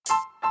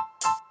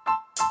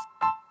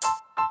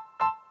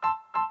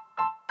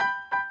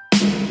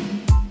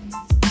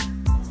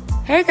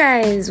Hey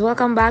guys,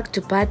 welcome back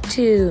to part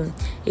 2.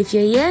 If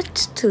you're yet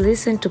to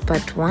listen to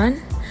part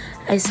 1,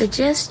 I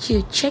suggest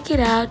you check it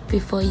out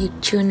before you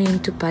tune in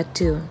to part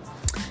 2.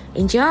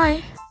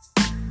 Enjoy!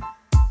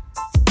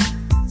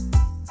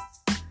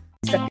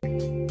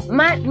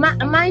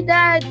 My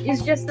dad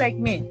is just like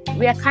me.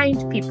 We are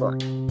kind people.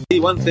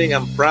 One thing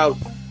I'm proud,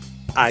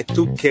 I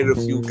took care of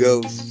you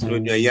girls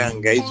when you were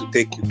young. I used to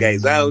take you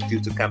guys out,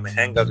 used to come and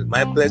hang out at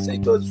my place,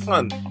 and it was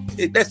fun.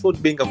 That's what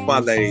being a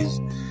father is.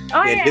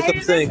 That's what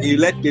I'm saying. You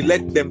let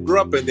them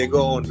grow up and they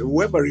go on.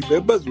 Whoever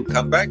remembers will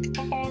come back.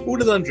 Who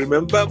doesn't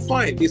remember,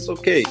 fine, it's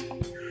okay.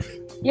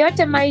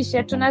 Yote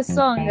maisha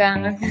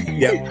tunasonga.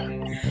 Yeah.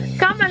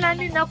 Kama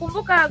nani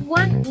nakumbuka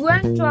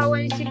Gwantwa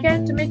when she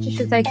came to me, she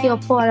was like, "Yo,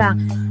 Paula,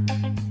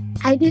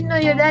 I didn't know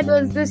your dad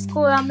was this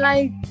cool." I'm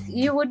like,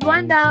 you would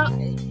wonder,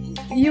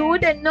 you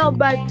wouldn't know,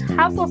 but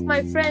half of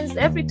my friends,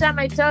 every time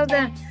I tell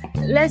them,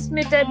 let's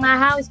meet at my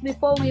house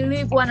before we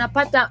leave,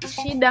 wanapata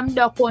shida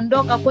muda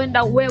kuondoka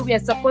kwenda where we are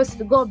supposed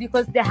to go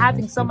because they're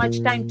having so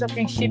much time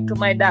talking shit to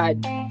my dad.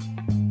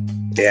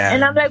 Yeah.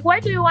 And I'm like, why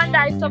do you wonder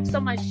I talk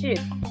so much shit?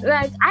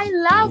 Like, I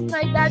love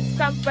my dad's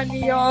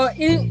company,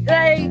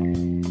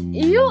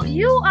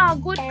 You are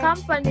good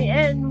company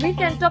and we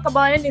can talk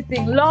about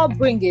anything. Law,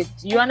 bring it.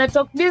 You want to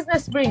talk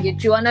business, bring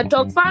it. You want to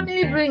talk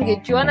family, bring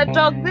it. You want to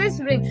talk this,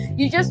 bring it.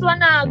 You just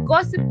want to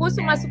gossip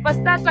kuhusu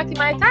superstar wa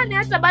Kimarekani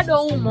hata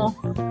bado umo.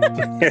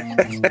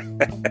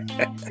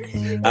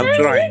 I'm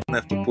trying. I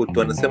have to put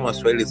wanasema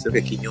Swahili sio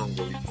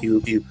kinyongo.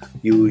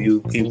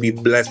 You be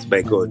blessed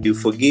by God. You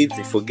forgive,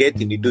 you forget,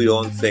 and you do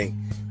your own thing.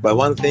 But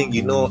one thing,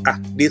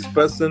 this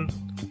person,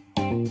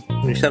 I'm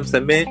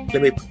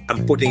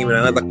putting him in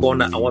another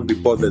corner. I won't be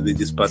bothered with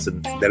this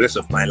person the rest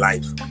of my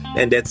life.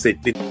 And that's it.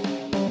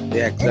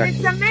 Yeah, exactly. And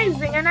it's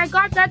amazing. And I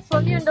got that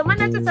from you. And the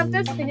man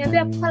sometimes when you're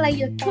there, Paula,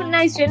 you're too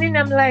nice. And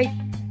I'm like,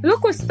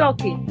 look who's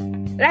talking.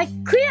 Like,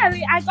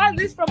 clearly, I got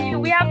this from you.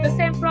 We have the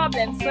same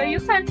problem. So you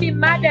can't be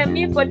mad at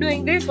me for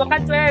doing this. That's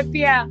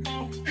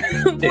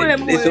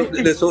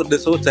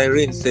what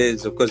Irene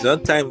says, because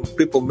one time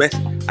people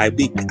I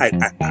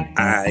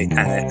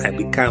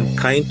become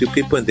kind to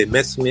people and they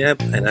mess me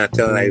up, and I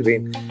tell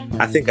Irene,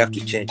 I think I have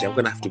to change. I'm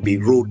gonna have to be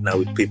rude now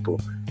with people.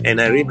 And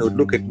Irene would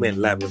look at me and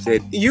laugh and say,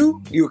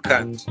 You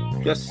can't.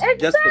 Just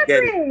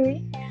forget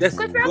it. Just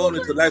go on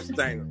with your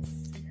lifestyle.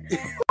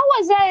 How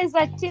was I as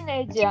a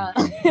teenager?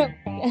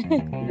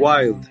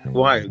 Wild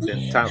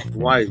and tough.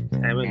 Wild.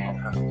 I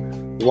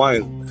mean,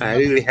 wild. I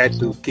really had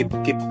to keep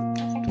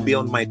be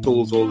on my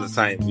toes all the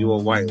time. You were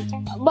wild.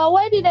 But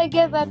where did I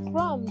get that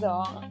from,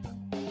 though?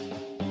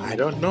 I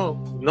don't know.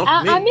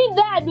 Not me. I mean,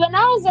 Dad, when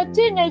I was a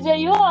teenager,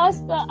 you were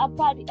still a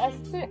party.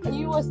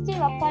 You were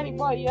still a party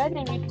boy. You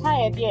hadn't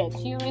retired yet.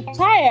 You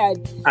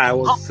retired. I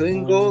was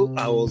single.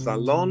 I was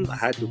alone. I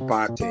had to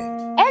party.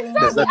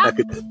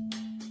 Exactly.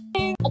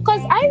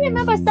 Because I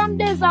remember some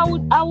days I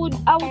would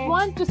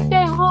want to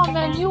stay home,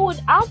 and you would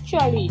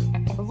actually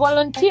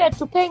volunteer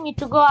to pay me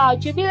to go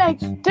out. You'd be like,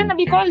 Tena,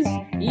 because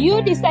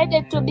you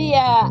decided to be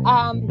a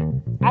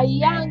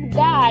young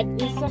dad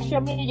in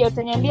social media,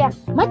 utaniambia,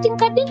 Martin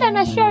Kadinda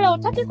na shule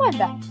utaki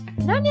kwenda?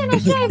 Nani ana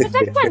shule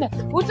utaki kwenda?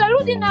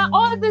 Utarudi na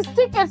all these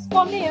tickets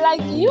for me.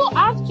 Like, you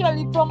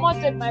actually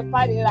promoted my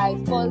party life,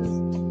 because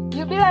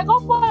you'd be like,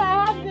 oh, Paul,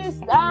 I have this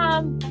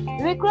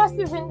Rick Ross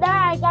is in there,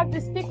 I got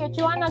this ticket,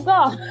 you wanna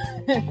go?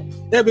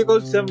 Yeah,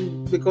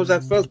 because I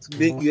felt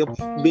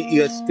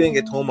you're staying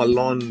at home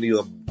alone,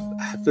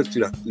 I felt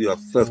you're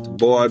first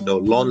bored or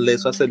lonely.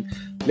 So I said,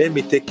 let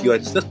me take you out.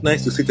 It's not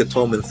nice to sit at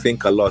home and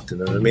think a lot, you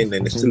know what I mean?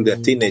 And still a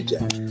teenager.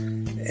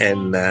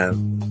 And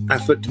I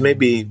thought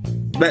maybe,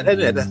 but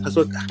anyway, I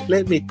thought,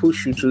 let me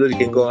push you so that you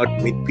can go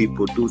out, meet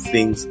people, do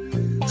things,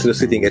 instead of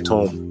sitting at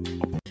home.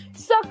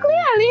 So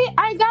clearly,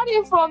 I got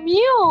it from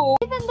you.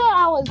 Even though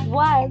I was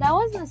wild, I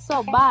wasn't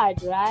so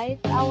bad, right?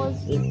 I was.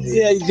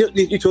 Yeah,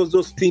 it was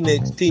those teen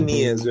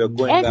years we were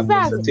going up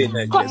as a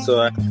teenager.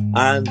 So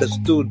I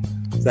understood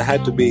that I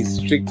had to be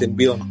strict and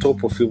be on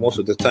top of you most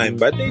of the time.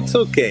 But it's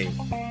okay.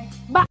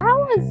 But how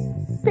was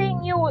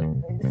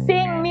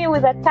seeing me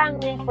with a tongue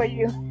ring for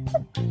you?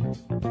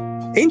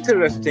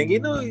 Interesting.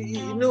 It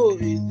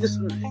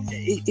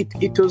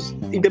was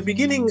in the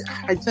beginning.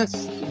 I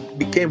just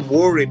became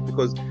worried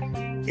because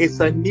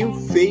it's a new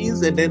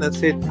phase, and then I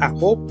said, I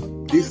hope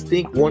this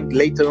thing won't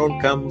later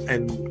on come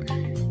and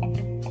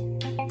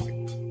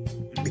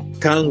the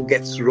tongue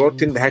gets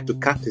rotten. They have to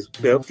cut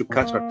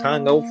her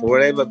tongue off or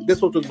whatever.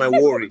 That's what was my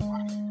worry.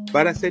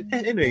 But I said,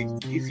 anyway,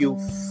 if you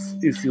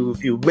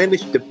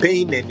manage the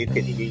pain and you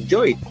can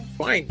enjoy it,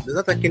 fine. There's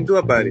nothing I can do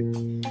about it.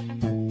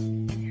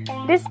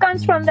 This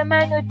comes from the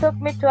man who took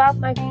me to have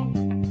my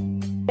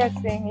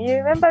guessing. You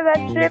remember that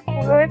trip?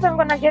 We were even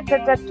gonna get the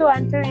tattoo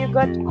until you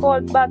got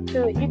called back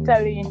to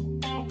Italy.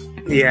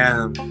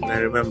 Yeah, I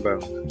remember.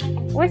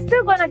 We're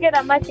still gonna get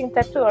a matching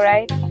tattoo,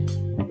 right?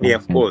 Yeah,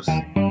 of course.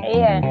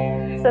 Yeah.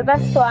 So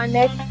that's to our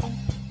next.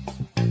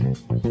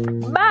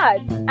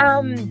 But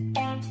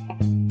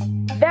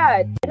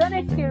Dad, I don't know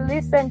if you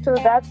listened to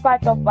that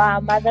part of our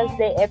Mother's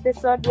Day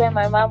episode where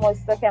my mom was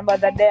talking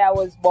about the day I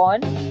was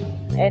born.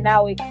 and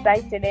how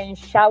excited and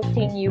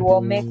shouting you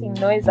were making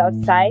noise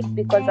outside,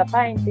 because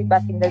apparently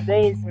back in the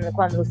days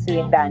mlikuwa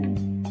mruhusiwi ndani.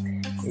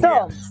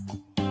 So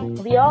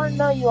we all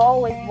know you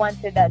always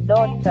wanted a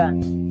daughter.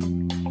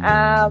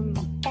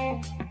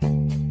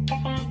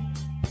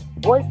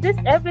 Was this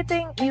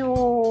everything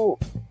you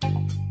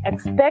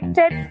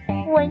expected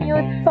when you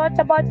thought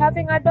about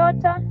having a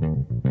daughter?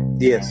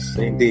 Yes,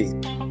 indeed.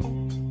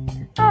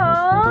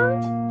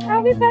 Aww,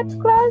 are we that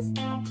close?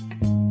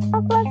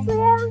 How close we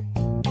are?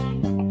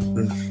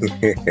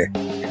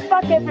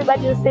 Fuck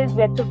everybody who says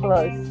we're too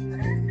close.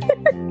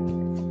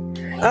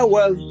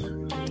 Well,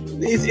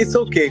 it's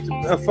okay.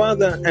 A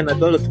father and a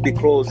daughter to be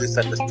close is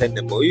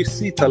understandable. You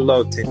see it a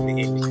lot in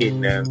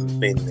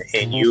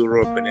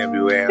Europe and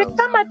everywhere else.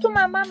 Kama tu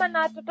mama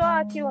na watoto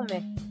wa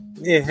kiume.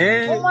 Yeah,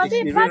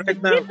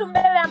 right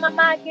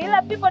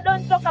now. People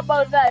don't talk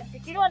about that.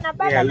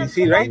 Yeah, you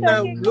see right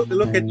now.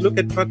 Look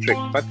at Patrick.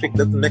 Patrick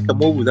doesn't make a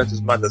move without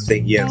his mother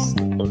saying yes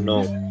or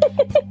no.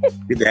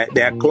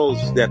 they are close.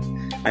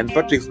 And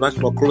Patrick's much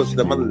more close to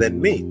the mother than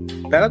me.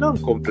 But I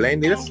don't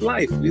complain. It's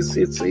life. It's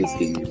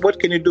what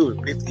can you do?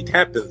 It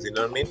happens. You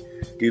know what I mean?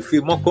 You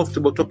feel more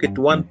comfortable talking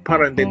to one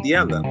parent than the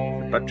other.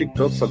 Patrick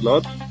talks a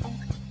lot,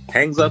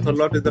 hangs out a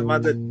lot with the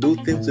mother, do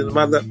things with the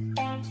mother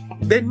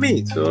than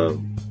me. So.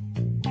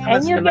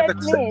 And you get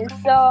me,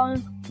 so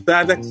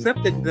I've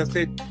accepted it and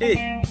said,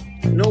 hey,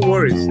 no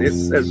worries.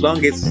 It's as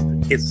long as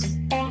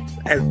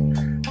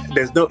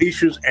there's no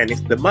issues and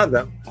it's the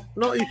mother,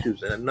 no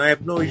issues, and I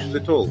have no issues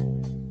at all.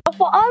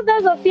 For all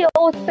those of you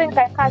who think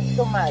I cuss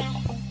too much,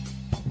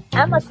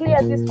 I'm gonna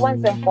clear this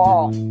once and for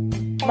all.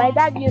 My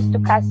dad used to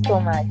cuss too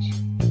much.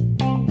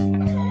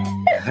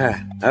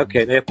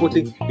 Okay, now you're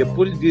putting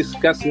this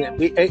cussing.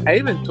 I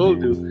even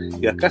told you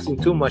you're cussing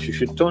too much. You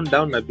should tone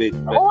down a bit.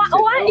 Why?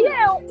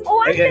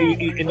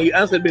 And you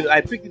answered me.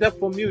 I picked it up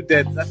from you,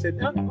 Dad. I said,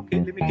 oh, okay,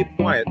 let me keep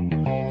quiet.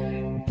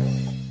 I'm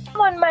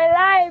on my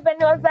live,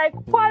 and it was like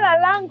Pola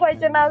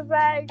language, and I was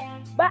like,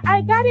 but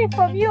I got it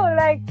from you.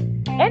 Like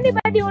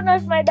anybody who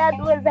knows my dad,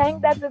 who was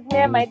hanging out with me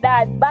and my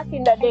dad back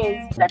in the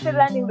days, started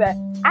learning that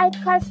I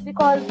cuss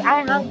because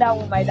I hung out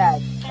with my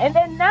dad. And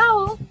then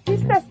now he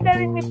starts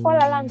telling me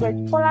Pola language,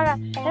 and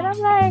I'm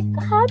like,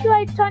 how do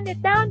I turn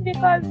it down?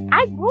 Because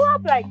I grew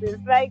up like this.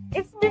 Like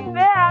it's been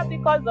there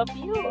because of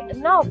you.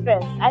 No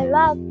offense. I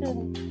love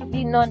to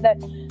be known that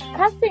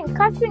cussing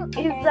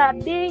is a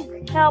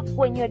big help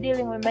when you're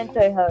dealing with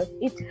mental health.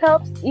 It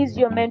helps ease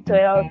your mental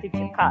health if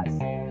you cuss.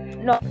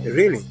 No.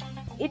 Really?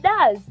 It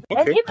does. Okay,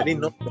 and even, I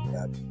didn't know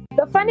that.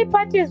 The funny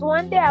part is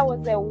one day I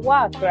was at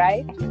work,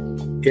 right?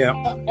 Yeah.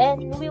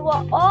 And we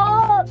were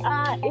all,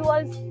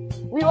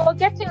 we were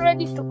getting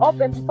ready to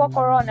open before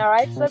Corona,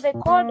 right? So they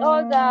called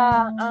all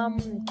the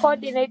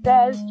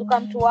coordinators to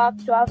come to work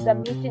to have the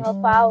meeting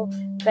of how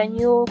the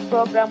new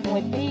program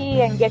would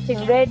be and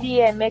getting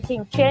ready and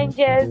making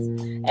changes.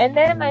 And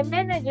then my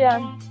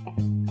manager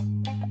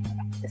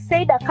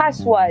said a cuss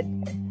word.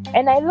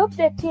 And I looked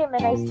at him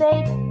and I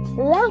said,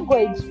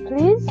 language,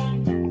 please.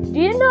 Do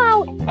you know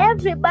how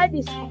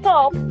everybody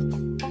stopped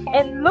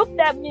and looked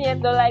at me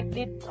and they're like,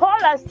 did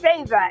Paula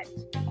say that?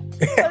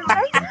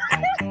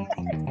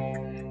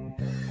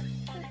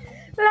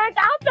 Like,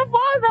 out of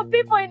all the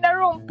people in the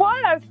room,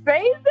 Paula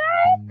says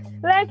that?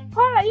 Like,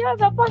 Paula, you're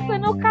the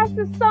person who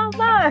cusses so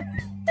much.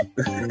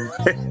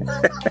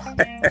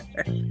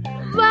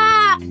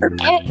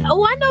 But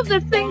one of the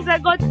things I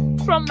got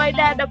from my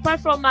dad, apart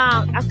from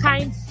a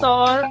kind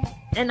soul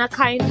and a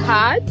kind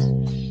heart,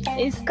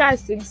 is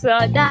cussing. So,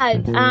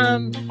 Dad,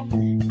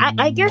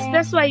 I guess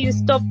that's why you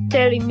stopped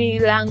telling me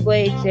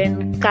language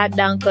and cut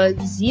down,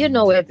 because you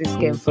know where this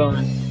came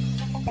from.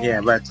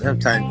 Yeah, but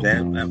sometimes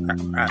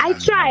I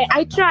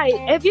try.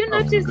 Have you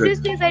noticed these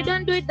things? I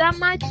don't do it that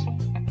much.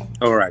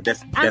 All right,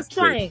 that's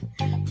trying. Great.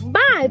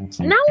 But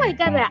now I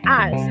gotta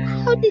ask,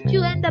 how did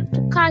you end up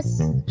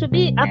to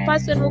be a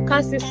person who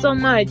cusses so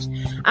much?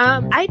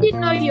 I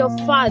didn't know your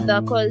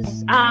father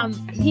because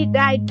he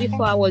died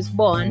before I was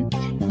born.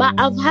 But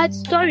I've heard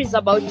stories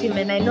about him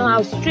and I know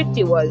how strict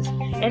he was.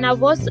 And I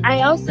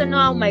also know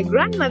how my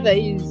grandmother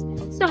is.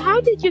 So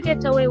how did you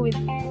get away with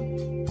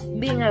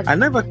being a... I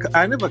never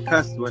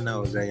cussed when I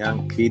was a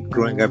young kid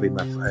growing up with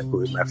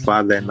my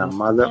father and my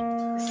mother.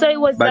 So it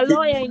was the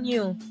lawyer in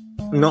you?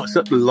 No,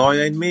 so the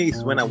lawyer in me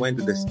is when I went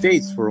to the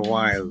States for a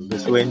while.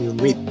 That's when you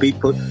meet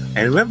people.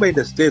 And remember in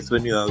the States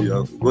when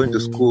you're going to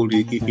school,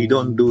 you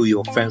don't do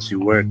your fancy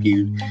work.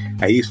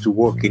 I used to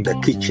work in the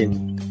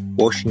kitchen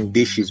washing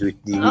dishes with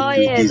the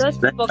those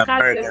people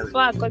cuss as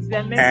fuck because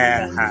they're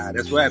Mexicans.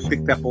 That's why I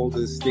picked up all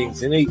those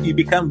things. And it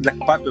becomes like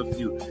part of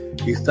you.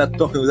 You start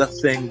talking without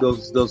saying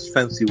those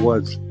fancy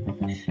words.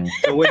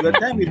 So when the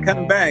time you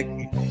come back,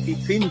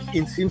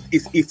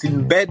 it's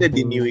embedded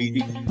in you.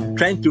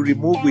 Trying to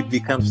remove it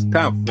becomes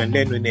tough. And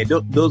then when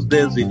those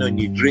days, and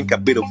you drink a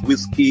bit of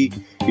whiskey,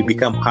 you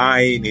become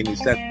high, and then you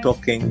start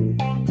talking,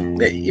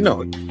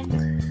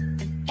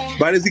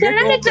 But as you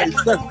get older,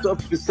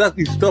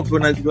 you stop.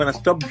 When I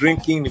stop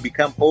drinking, you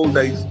become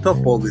older, you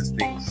stop all these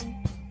things.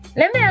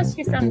 Let me ask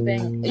you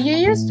something. You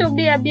used to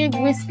be a big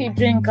whiskey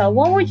drinker.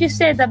 What would you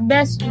say the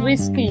best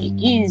whiskey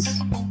is?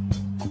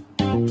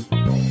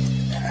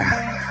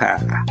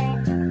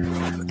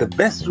 The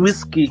best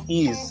whiskey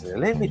is.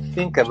 Let me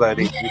think about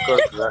it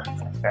because.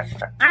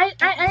 I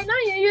know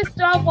you used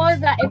to have all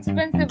the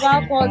expensive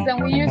alcohols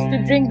and we used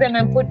to drink them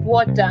and put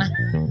water.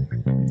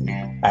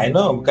 I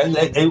know because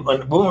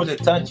when we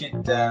touch it,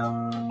 the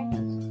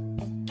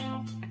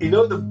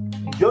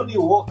Johnny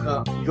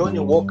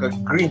Walker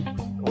Green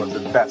was the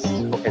best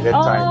at that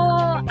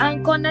time.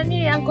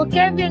 Uncle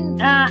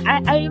Kevin,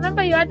 I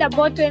remember you had a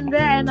bottle in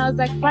there and I was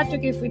like,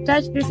 Patrick, if we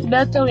touch this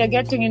bottle, we're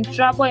getting in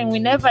trouble, and we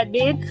never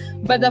did.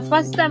 But the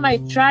first time I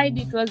tried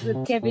it was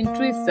with Kevin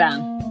Twister.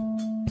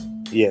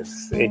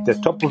 Yes, at the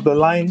top of the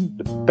line,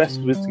 the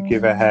best whiskey I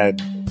ever had.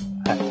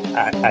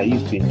 I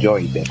used to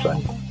enjoy that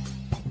one.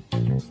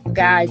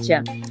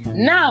 Gotcha.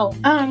 Now,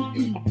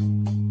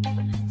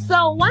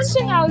 so one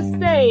thing I would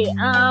say,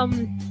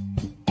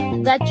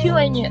 that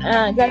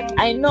that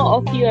I know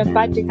of you and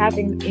Patrick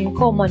having in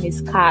common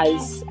is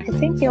cars. I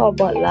think you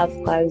about love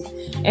cars.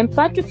 And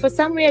Patrick, for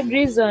some weird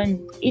reason,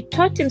 he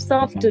taught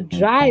himself to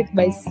drive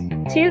by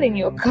stealing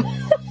your car.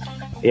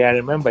 Yeah, I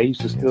remember I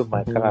used to steal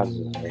my cars.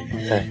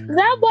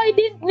 That boy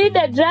didn't need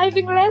a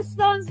driving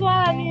lessons while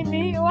I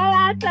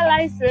had a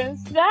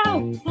license.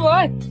 Now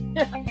what?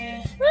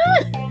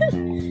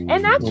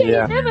 And actually, he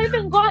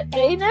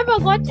never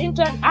got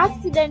into an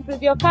accident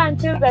with your car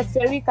until the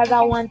Celica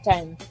that one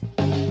time.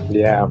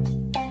 Yeah.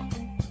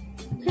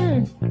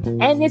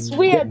 And it's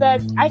weird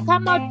that I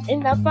come out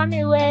in a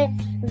family where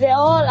they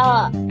all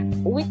are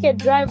wicked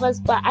drivers,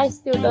 but I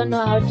still don't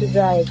know how to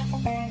drive.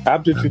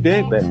 Up to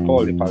today, but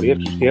Paul, you have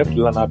to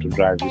learn how to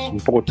drive. It's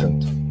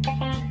important.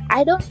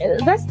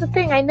 That's the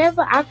thing. I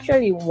never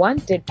actually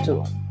wanted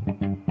to.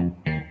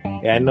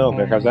 Yeah, I know,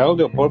 because all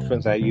the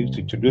boyfriends I used to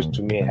introduce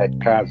to me had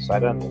cars, so I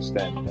don't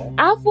understand that.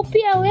 Alafu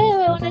pia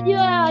wewe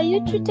unajua, you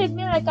treated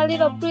me like a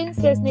little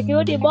princess.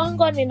 Nikirudi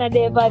Bongo nina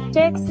deva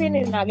taxi,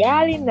 nina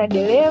gari, nina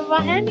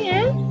dereva. And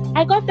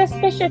I got the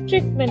special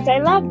treatment. I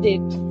loved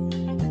it.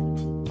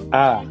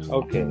 Ah,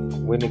 okay.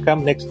 When you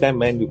come next time,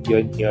 man, you're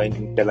in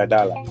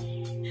Daladala.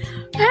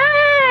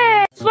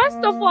 Hey!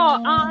 First of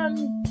all,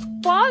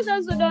 for all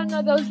those who don't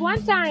know, there was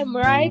one time,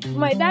 right?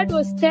 My dad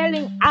was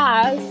telling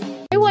us,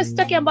 he was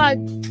talking about,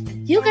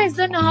 you guys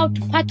don't know how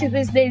to party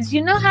these days.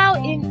 You know how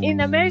in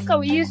America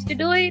we used to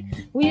do it?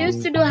 We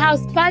used to do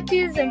house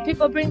parties and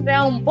people bring their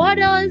own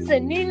bottles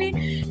and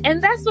nini. And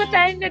that's what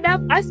I ended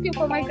up asking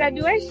for my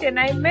graduation.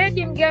 I made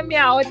him get me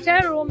a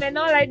hotel room and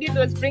all I did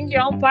was bring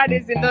your own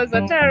parties in those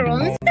hotel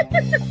rooms.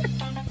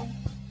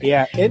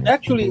 Yeah, and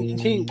actually,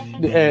 see,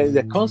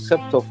 the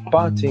concept of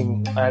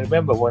partying, I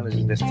remember when I was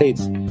in the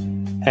States,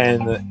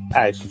 and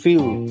I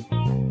feel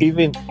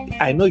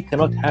I know it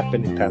cannot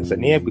happen in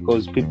Tanzania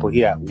because people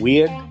here are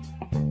weird,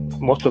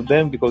 most of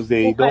them, because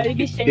they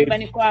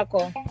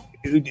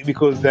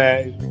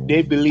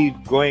believe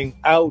going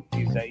out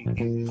is an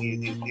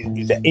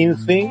in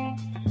thing.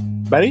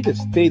 But in the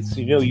States,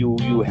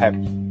 you have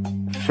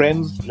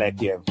friends,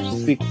 like you have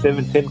 6,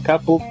 7, 10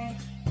 couples.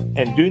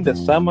 And during the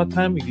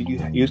summertime, you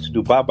used to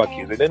do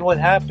barbecues. And then what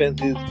happens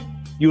is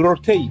you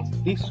rotate.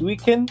 This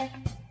weekend,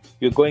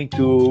 you're going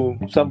to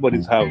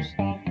somebody's house.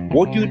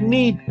 What you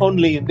need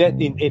only in that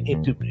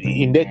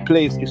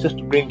place is just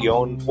to bring your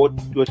own what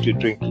you're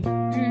drinking.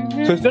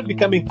 Mm-hmm. So it's not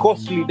becoming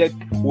costly that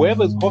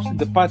whoever's hosting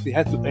the party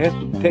has to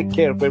take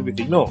care of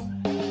everything. No,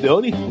 the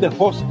only thing the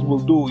host will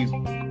do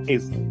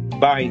is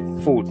buy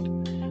food.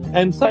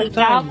 And sometimes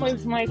alcohol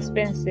is more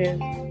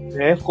expensive.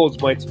 Of course,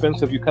 more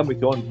expensive. You come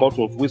with your own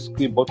bottle of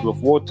whiskey, bottle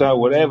of water,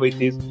 whatever it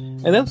is.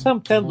 And then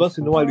sometimes, once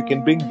in a while, you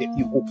can bring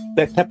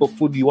that type of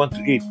food you want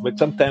to eat. But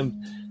sometimes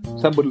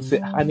somebody will say,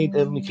 I need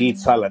to eat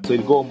salad. So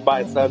you go and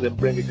buy salad and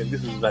bring it, and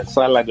this is my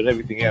salad and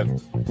everything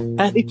else.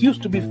 And it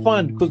used to be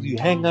fun because you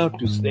hang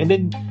out, and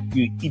then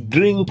you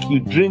drink,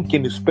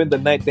 and you spend the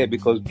night there,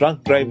 because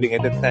drunk driving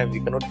at that time,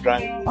 you cannot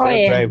drive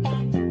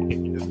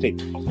in the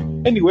States.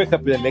 And you wake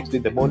up the next day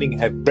in the morning,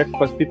 have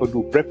breakfast, people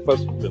do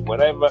breakfast,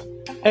 whatever,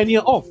 and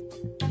you're off.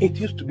 It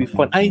used to be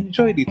fun. I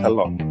enjoyed it a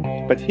lot.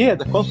 But here,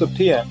 the concept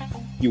here,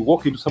 you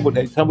walk into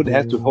somebody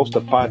has to host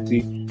a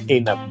party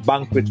in a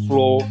banquet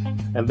floor,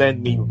 and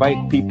then we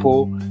invite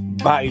people,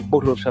 buy a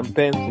bottle of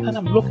champagne, and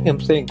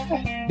I'm saying,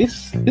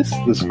 this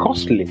is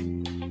costly.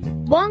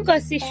 Bongo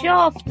si show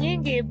off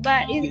nyingi,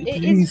 but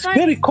it's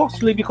very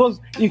costly, because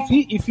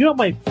if you're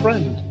my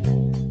friend,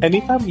 and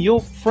if I'm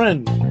your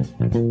friend,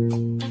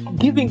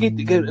 giving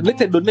it, let's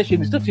say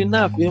donation is not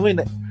enough. I mean,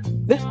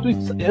 let's do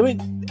it. I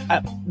mean,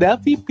 there are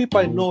few people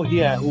I know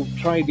here who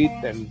tried it,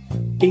 and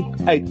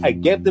I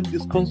gave them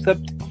this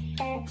concept,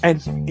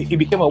 and it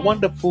became a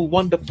wonderful,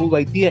 wonderful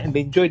idea, and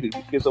they enjoyed it.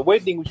 There's a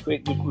wedding which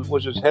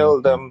was just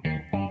held.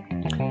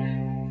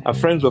 A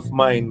friends of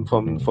mine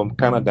from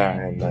Canada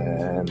and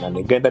an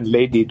Ugandan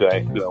lady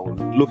were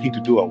looking to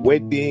do a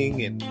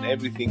wedding and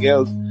everything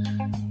else,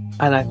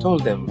 and I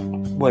told them,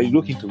 well, you're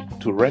looking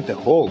to rent a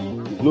hall,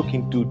 you're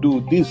looking to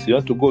do this, you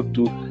want to go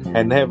to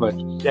and have I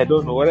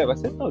don't know, whatever. I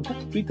said, no,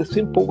 just do it a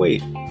simple way.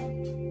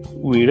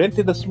 We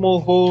rented a small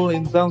hall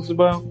in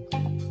Zanzibar.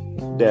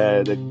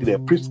 The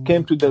priest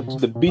came to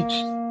the beach.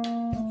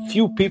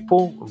 Few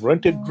people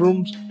rented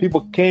rooms.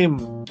 People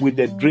came with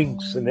their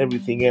drinks and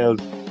everything else,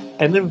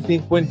 and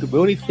everything went to. The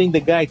only thing the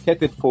guy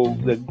catered for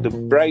the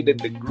bride and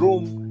the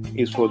groom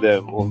is for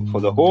the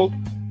hall,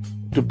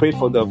 to pay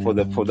for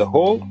the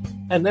hall,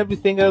 and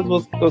everything else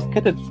was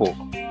catered for.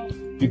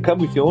 You come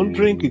with your own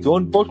drink, with your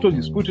own bottle,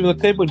 you put it on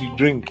the table, you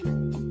drink.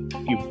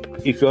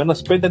 If you want to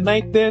spend the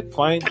night there,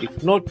 fine.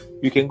 If not,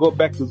 you can go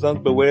back to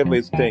Zanzibar, wherever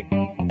you're staying.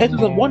 It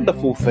was a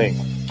wonderful thing.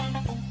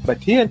 But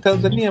here in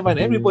Tanzania, man,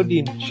 everybody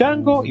in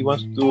Shango, he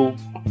wants to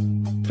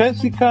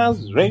fancy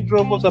cars, Range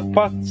Rovers are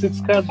parked,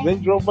 6 cars,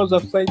 Range Rovers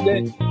outside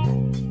there.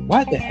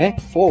 What the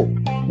heck for?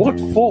 What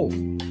for?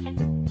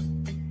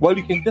 Well,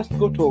 you can just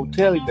go to a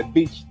hotel in the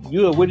beach.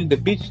 You are waiting the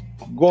beach,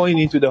 going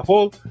into the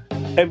hall,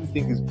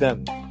 everything is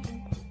done.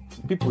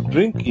 People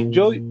drink,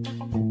 enjoy,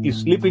 you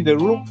sleep in the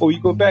room, or you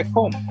go back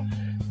home.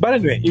 But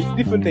anyway, it's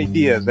different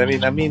ideas. I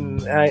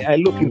I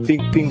look at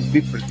things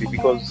differently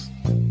because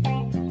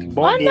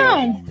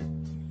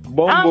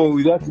Bongo,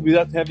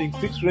 without having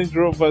 6 Range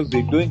Rovers,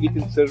 they're doing it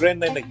in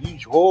Serena in a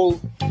huge hall.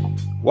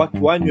 What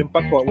that's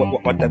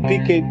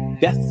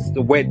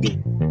the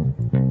wedding.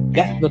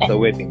 That's not the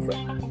wedding, bro.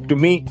 To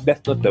me,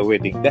 that's not the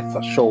wedding. That's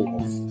a show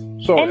off.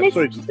 Sorry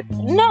to say.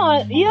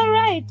 No, you're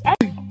right.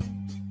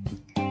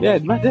 Yeah,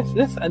 but that's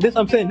what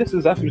I'm saying. This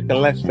is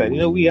African lifestyle. You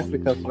know, we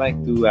Africans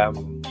like to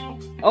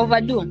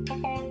overdo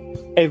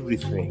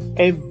everything.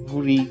 I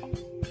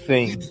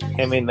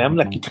mean, I'm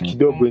like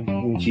kidogo in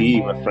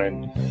nchi, my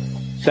friend.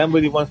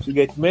 Somebody wants to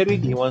get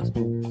married, he wants to.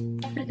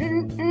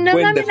 Na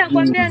mimi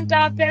nakwambia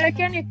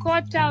nitawapelekeni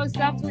court house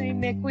hapo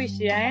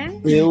imekwisha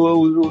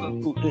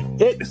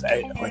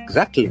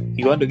Exactly.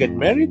 You want to get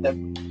married?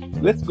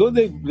 Let's go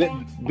there.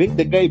 Bring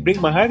the guy, bring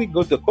Mahari,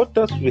 go to the court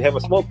house. We have a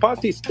small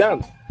party. It's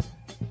done.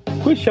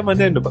 Kwisha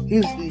maneno.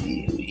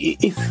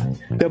 If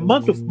the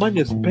amount of money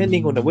you're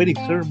spending on a wedding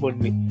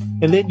ceremony,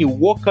 and then you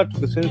walk out to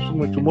the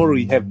ceremony tomorrow,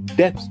 you have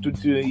debts to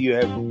do. You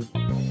have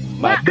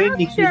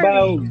madeni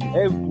kibao. You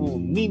have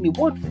nini.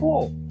 What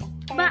for?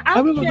 But I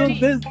remember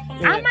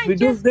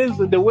those days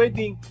of the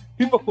wedding,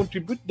 people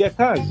contribute their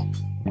cars.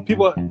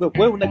 People,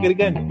 wewe una gari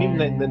gani? Mimi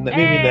na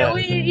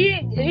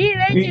hii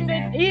legend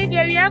hii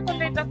gari yako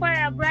ndio itakuwa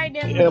ya bride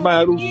and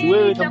maharusi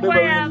wewe na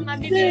beba.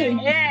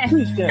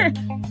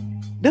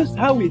 That's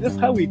how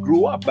we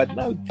grew up. But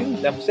now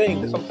things I'm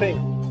saying.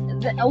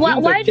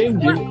 Why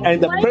changing,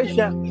 and the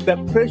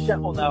pressure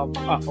on our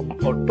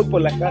on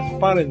people like us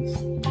parents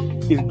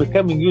is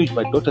becoming huge.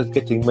 My daughter's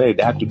getting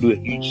married. I have to do a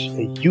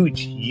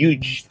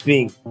huge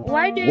thing.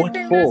 Why do you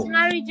think those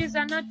marriages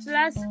are not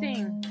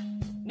lasting?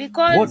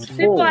 Because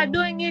people are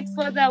doing it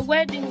for the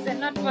weddings and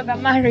not for the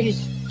marriage.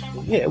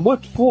 Yeah,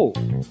 what for?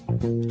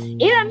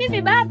 Ila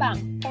mimi baba,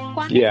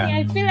 kwa mimi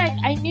I feel like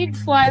I need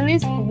for at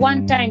least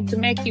one time to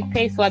make you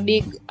pay for a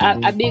big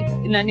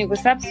nani, kwa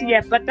sababu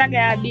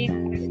sijapataga a big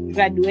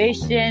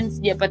graduation,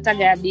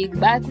 sijapataga a big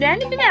birthday. I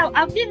mean,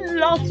 I've been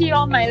low key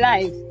all my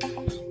life.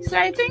 So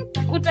I think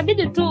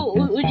utabidi tu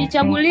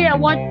ujichagulie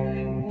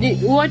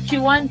what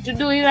you want to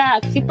do,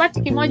 ila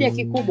kipati kimoja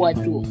kikubwa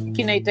tu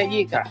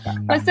kinahitajika.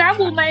 Kwa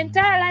sababu my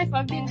entire life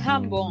I've been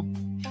humble.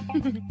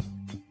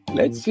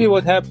 Let's see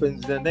what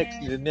happens in the next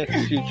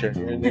future,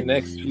 in the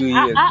next few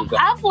years.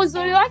 Hapo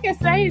uzuri wake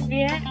sasa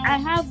hivi I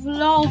have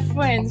low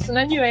friends.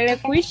 Unajua ile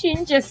kuishi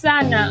nje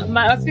sana,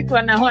 marafiki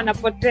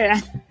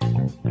wanapotea.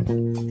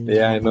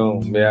 Yeah, I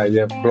know. Yeah, they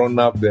have grown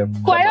up.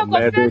 Kwa hiyo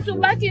compared to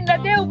back in the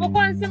day,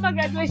 ulipokuwa unasema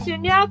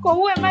graduation yako,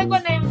 who am I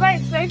going to invite?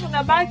 Sasa hivi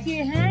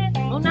unabaki,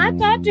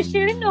 unaacha watu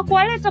 20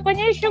 kuwaleta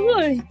kwenye hii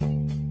shughuli.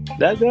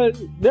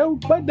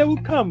 They will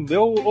come. The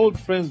old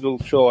friends will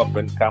show up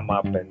and come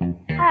up and.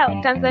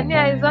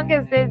 Tanzania, as long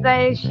as there's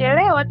a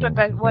sherehe, what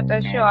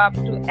show up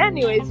to.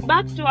 Anyways,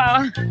 back to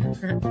our.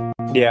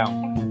 Yeah.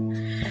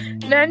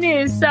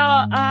 Nani, so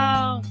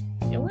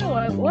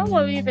what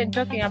were we even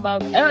talking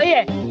about? Oh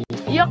yeah.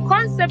 Your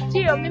concept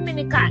here,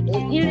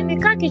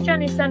 ilinikaa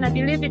kichwani sana,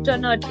 believe it or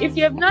not. If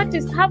you have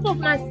noticed, half of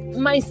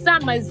my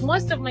summers,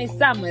 most of my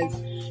summers,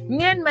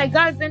 me and my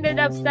girls ended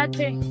up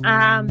starting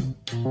a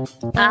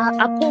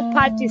pool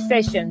party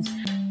sessions.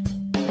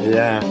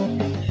 Yeah.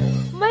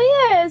 But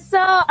yeah, so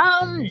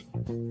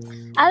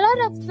a lot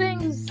of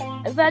things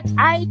that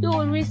I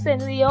do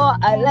recently, or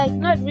like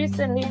not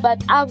recently,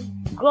 but I've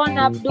grown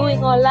up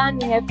doing or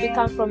learning have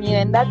become from you,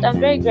 and that I'm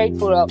very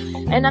grateful of.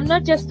 And I'm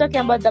not just talking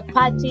about the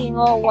partying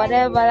or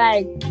whatever,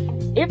 like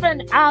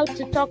even out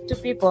to talk to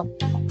people.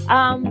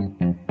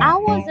 I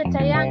was at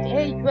a young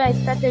age where I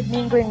started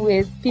mingling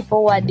with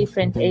people who are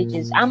different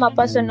ages. I'm a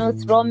person who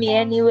throw me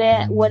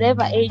anywhere,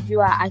 whatever age you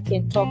are, I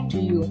can talk to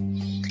you.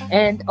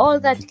 And all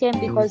that came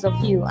because of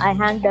you. I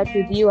hung out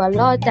with you a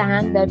lot. I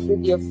hung out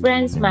with your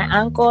friends, my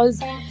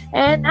uncles,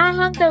 and I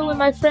hung out with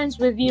my friends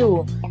with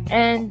you.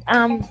 And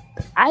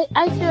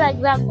I feel like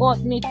that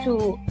got me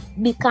to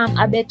become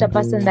a better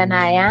person than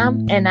I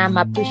am, and I'm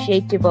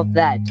appreciative of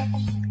that.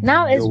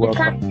 Now, as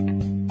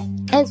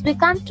we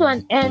come to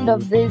an end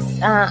of this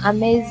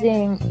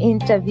amazing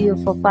interview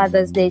for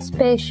Father's Day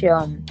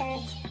special,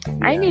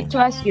 I need to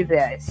ask you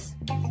this.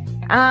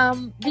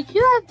 Did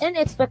you have any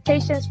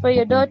expectations for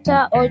your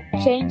daughter, or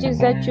changes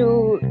that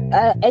you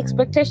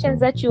expectations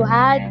that you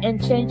had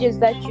and changes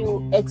that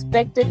you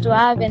expected to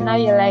have, and now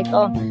you're like,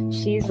 oh,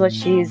 she's what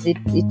she is.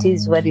 It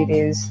is what it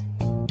is.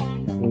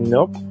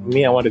 Nope.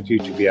 Me, I wanted you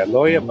to be a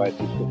lawyer, but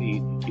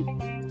you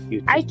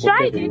I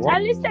tried it.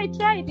 At least I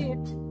tried it.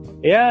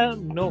 Yeah,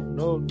 no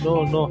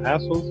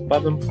hassles,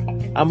 but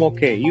I'm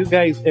okay. You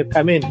guys,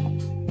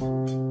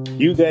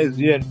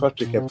 you and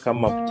Patrick have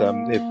come out.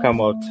 They've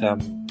come out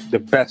the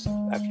best.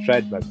 I've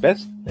tried my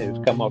best, and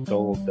it's come out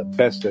all the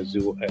best as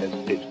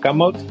they've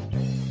come out.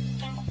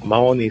 My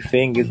only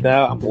thing is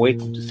now I'm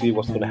waiting to see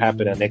what's going to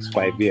happen in the next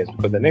 5 years,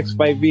 because the next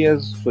 5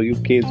 years for you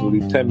kids will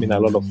determine a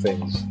lot of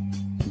things.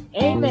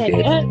 Amen.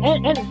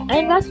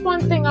 And that's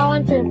one thing I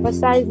want to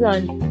emphasize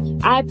on.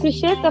 I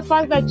appreciate the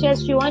fact that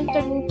yes, she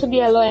wanted me to be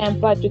a lawyer and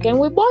Patrick, and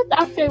we both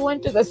actually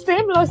went to the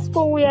same law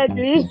school,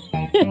 weirdly.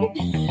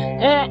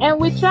 And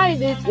we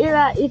tried it.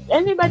 If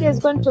anybody has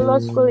gone to law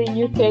school in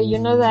UK, you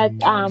know that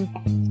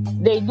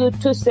they do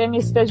 2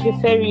 semesters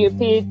before you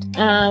repeat.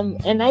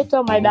 And I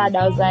told my dad,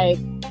 I was like,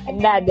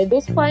 Dad, at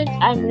this point,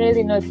 I'm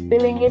really not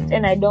feeling it,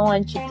 and I don't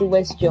want you to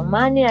waste your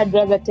money. I'd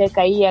rather take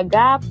a year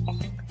gap.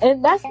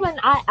 And that's when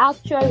I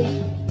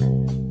actually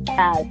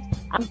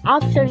I'm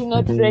actually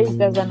not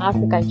raised as an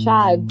African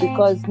child,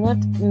 because not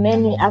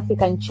many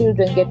African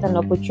children get an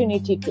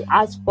opportunity to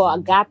ask for a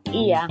gap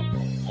year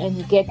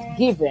and get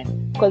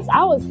given. Because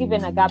I was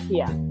given a gap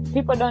year.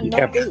 People don't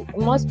know this.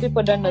 Most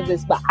people don't know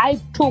this, but I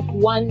took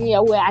 1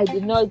 year where I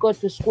did not go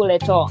to school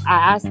at all. I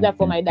asked that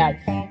for my dad.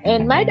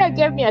 And my dad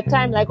gave me a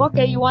time like,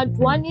 okay, you want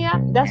 1 year?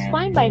 That's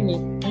fine by me.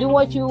 Do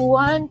what you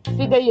want,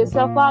 figure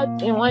yourself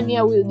out. In 1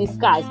 year, we'll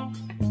discuss.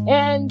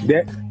 And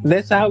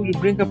that's how you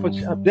bring up a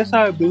child. That's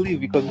how I believe,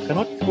 because you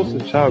cannot force a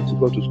child to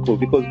go to school,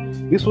 because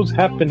this was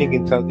happening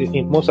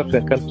in most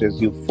African countries.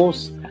 You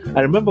force. I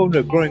remember when we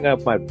were growing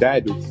up, my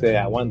dad would say,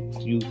 I want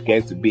you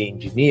guys to be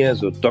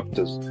engineers or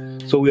doctors.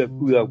 So we are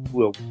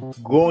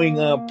growing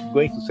up,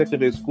 going to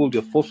secondary school,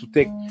 you're forced to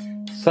take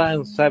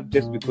science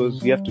subjects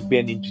because you have to be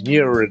an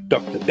engineer or a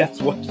doctor.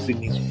 That's what's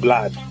in his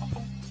blood.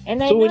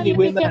 And I know you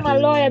became a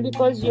lawyer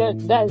because you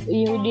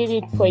did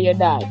it for your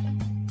dad.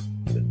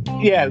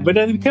 Yeah, but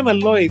then he became a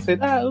lawyer. He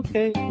said,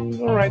 okay,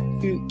 all right.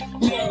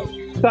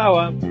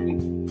 Sour.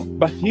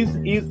 But his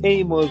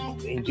aim was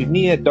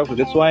engineer, doctor.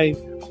 That's why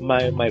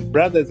my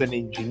brother's an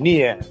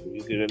engineer.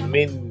 You know what I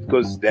mean?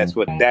 Because that's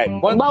what dad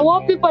wanted. But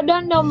what people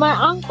don't know, my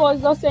uncle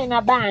is also in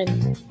a band,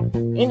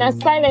 in a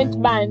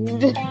silent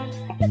band.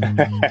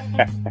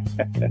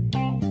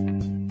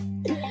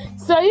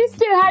 So he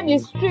still had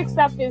his tricks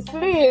up his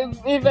sleeve,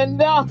 even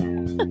though.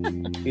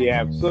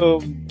 Yeah.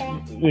 So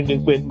when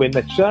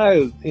a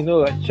child,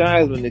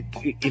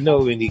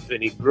 when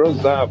he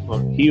grows up,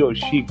 he or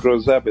she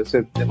grows up and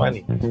says,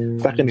 "Temani,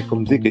 nataka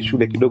nikumzike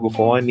shule kidogo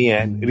for 1 year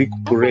and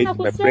recuperate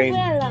my brain."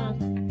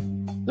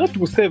 Not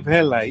to save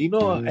hella,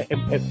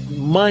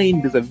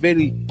 mind is a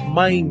very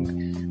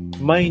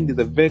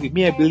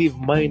me, I believe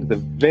mind is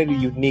a very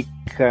unique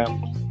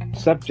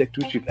subject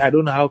which I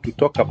don't know how to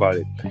talk about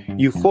it.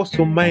 You force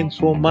your mind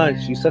so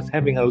much, you start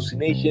having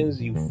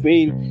hallucinations, you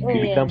fail,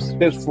 you become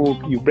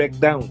stressful, you break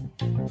down.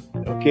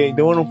 Okay,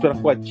 the one who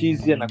anakuwa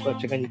cheesy anakuwa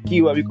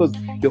changanyikiwa because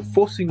you're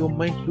forcing your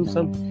mind to do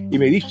something. You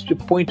may reach to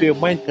the point where your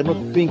mind cannot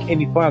think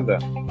any further.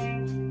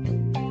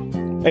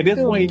 And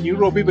that's why in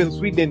Europe, even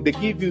Sweden, they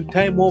give you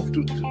time off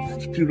to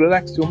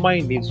relax your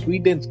mind. In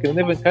Sweden,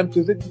 Scandinavian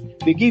countries,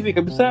 they give you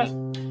kabisa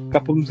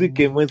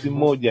kapumzike mwezi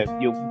mmoja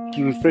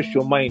to refresh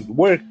your mind.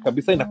 Work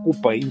kabisa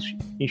inakupa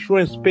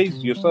insurance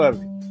pays your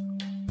salary.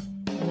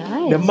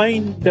 Nice.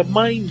 The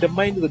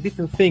mind is a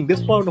different thing.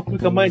 That's why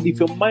unakuweka mind. If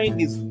your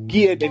mind is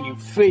geared and you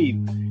fail,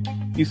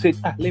 you say,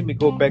 let me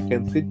go back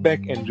and sit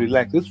back and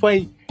relax. That's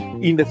why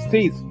in the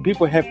States,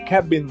 people have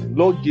cabin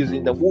lodges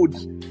in the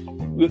woods.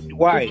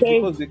 Why? Okay,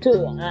 because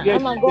I'm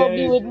gonna go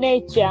be with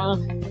nature.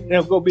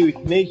 Go be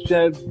with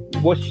nature.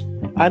 Watch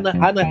Hana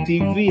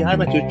TV,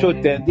 Hana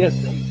chochote, and yes,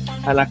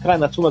 anakaa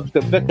anasoma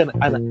vitu vyake,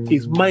 and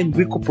his mind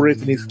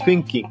recuperates in his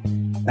thinking.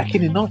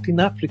 Lakini not in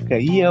Africa.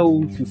 Here,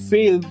 if you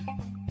fail,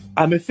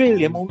 amefail,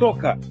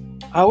 ameondoka,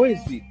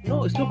 hawezi.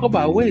 No, it's not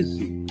about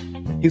hawezi.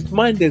 His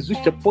mind has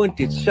reached a point;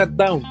 it's shut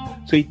down,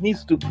 so it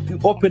needs to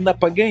open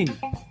up again.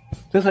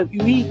 Sasa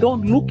we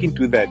don't look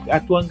into that.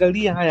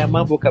 Atuangalia haya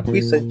mambo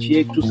kabisa, nchi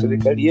yetu,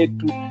 serikali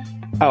yetu,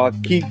 our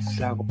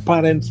kids, our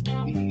parents.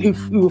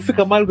 If you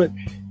fika mahali,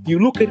 you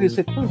look at it and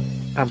say,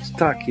 I'm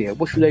stuck here.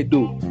 What should I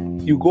do?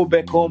 You go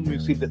back home, you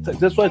see that.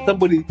 That's why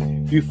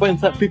you find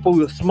some people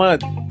who are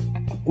smart.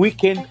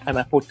 Weekend,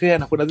 anapotea,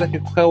 anakwenda zake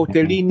kukaa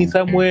hotelini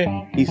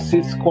somewhere. He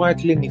sits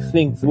quietly and he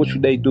thinks, what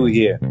should I do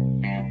here?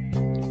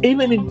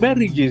 Even in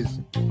marriages,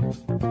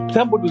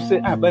 somebody will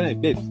say, but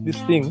this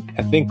thing,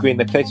 I think we're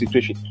in a tight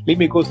situation. Let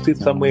me go sit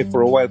somewhere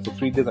for a while, for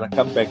 3 days, and I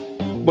come back.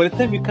 By the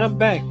time you come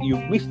back,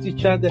 you've missed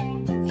each other.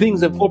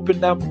 Things have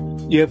opened up.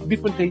 You have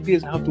different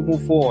ideas how to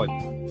move forward.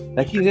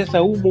 Lakini sasa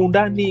humu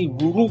ndani,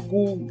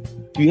 vurugu,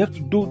 you have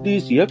to do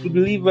this, you have to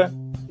deliver.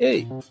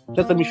 Hey,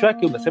 sasa mwisho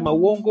wake unasema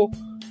uongo,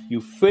 you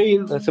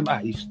fail, and say,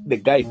 the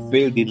guy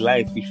failed in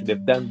life. He should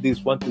have done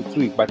this 1, 2,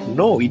 3. But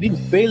no, he didn't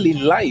fail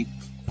in life.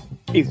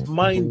 His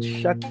mind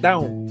shut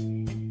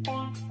down.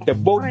 The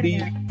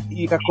body,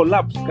 he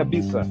collapsed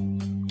kabisa.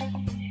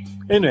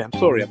 Anyway, I'm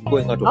sorry, I'm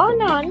going out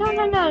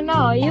of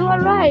No. You are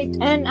right,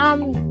 and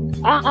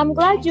I'm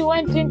glad you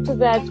went into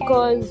that,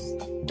 because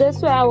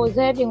that's where I was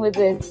heading with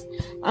this.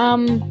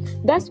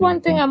 That's one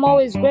thing I'm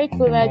always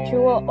grateful, that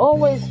you are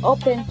always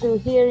open to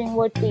hearing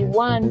what we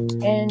want,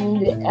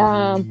 and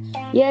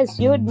yes,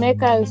 you would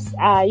make us,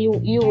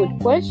 you would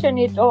question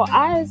it or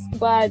ask,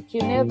 but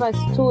you never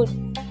stood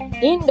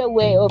in the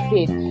way of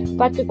it.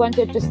 Patrick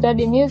wanted to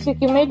study music,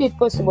 you made it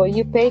possible.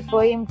 You paid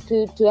for him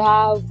to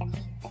have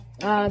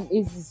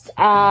his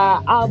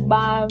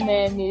album,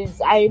 and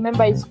I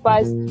remember his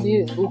first,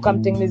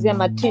 ukamtengenezea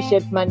ma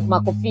t-shirt,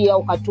 makofia,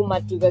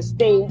 ukatuma to the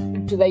state,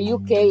 to the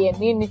UK,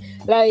 and in,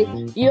 like,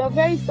 you are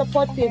very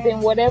supportive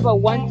in whatever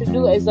want to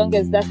do, as long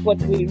as that's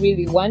what we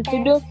really want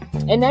to do.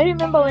 And I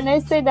remember when I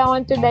said I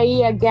wanted a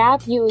year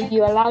gap, you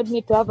allowed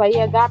me to have a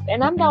year gap,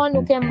 and I'm the one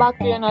who came back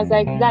to you and I was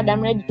like, Dad,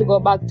 I'm ready to go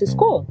back to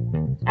school.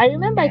 I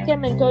remember I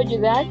came and told you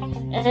that,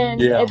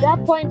 and at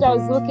that point I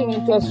was looking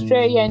into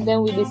Australia, and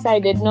then we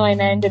decided no, and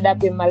I ended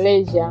up in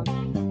Malaysia.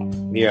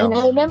 Yeah. And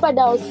I remember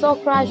that I was so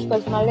crushed,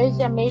 because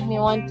Malaysia made me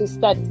want to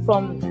start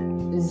from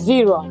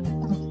zero.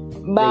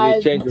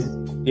 But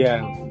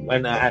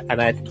and I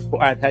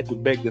had to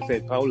beg to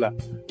say, Paula,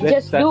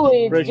 just do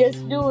it,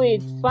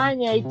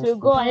 Fanya, it will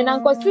go. And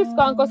Uncle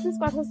Cisco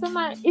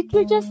said, it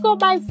will just go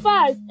by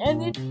fast,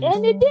 and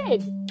it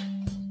did.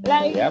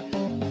 Like. Yep.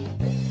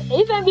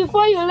 Even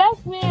before you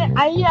left me,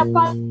 a year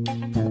passed.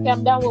 Okay,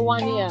 I'm done with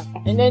 1 year,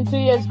 and then 2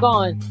 years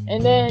gone,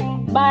 and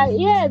then. But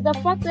yeah, the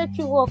fact that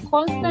you were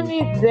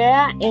constantly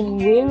there and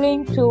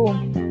willing to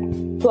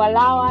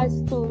allow us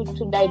to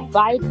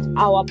divide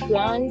our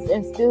plans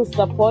and still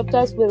support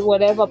us with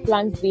whatever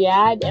plans we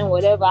had and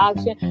whatever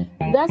action.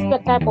 That's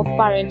the type of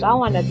parent I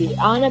want to be.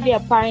 I want to be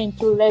a parent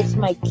who lets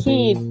my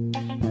kid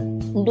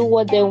do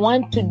what they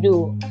want to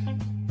do.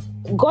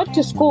 Go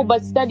to school,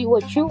 but study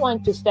what you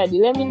want to study.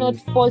 Let me not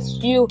force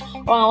you,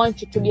 I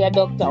want you to be a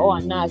doctor or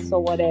a nurse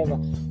or whatever.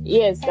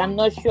 Yes, I'm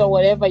not sure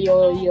whatever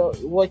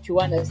what you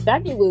want to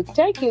study will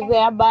take you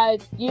there,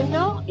 but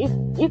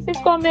if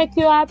it's gonna make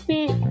you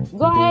happy,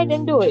 go ahead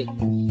and do it.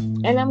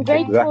 And I'm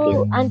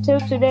grateful until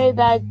today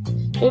that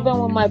even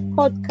with my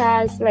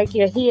podcast, like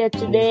you're here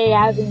today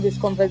having this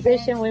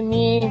conversation with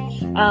me,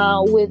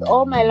 with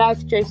all my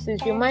life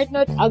choices, you might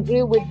not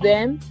agree with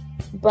them,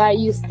 but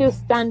you still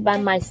stand by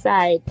my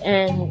side,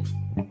 and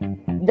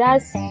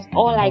that's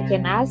all I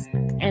can ask,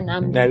 and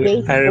I'm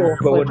grateful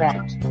for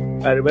that.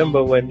 I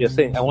remember when you're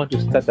saying, I want to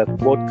start a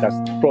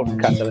broadcast,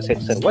 and I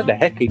said, what the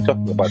heck are you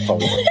talking about,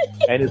 Paul?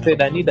 And you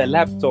said, I need a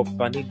laptop,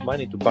 I need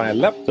money to buy a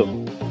laptop.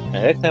 And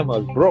that time I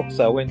was broke,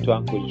 so I went to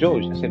Uncle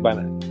George. I said,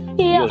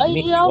 yes.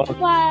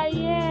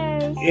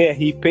 Yeah,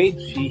 he paid.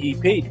 He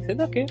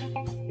said, okay,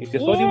 if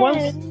that's what he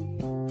wants,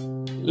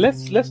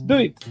 let's do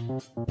it.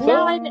 So,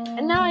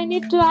 now I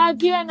need to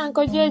have you and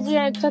Uncle George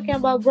here talking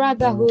about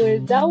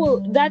brotherhood.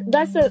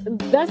 That's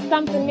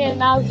something me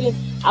and Alvin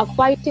are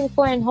fighting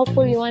for, and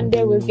hopefully one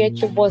day we'll get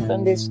you both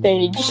on this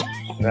stage.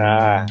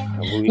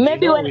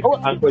 Maybe when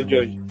Uncle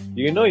George,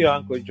 your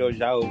Uncle George,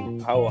 how.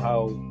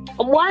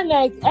 One,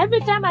 like,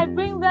 every time I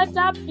bring that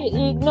up,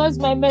 he ignores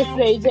my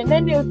message, and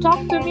then he'll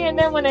talk to me, and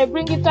then when I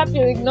bring it up,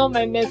 he'll ignore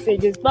my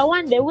messages. But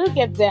one day we'll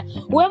get there.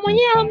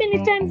 How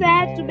many times I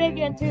had to beg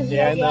you until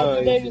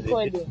today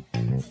recording?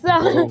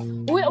 So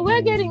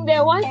we're getting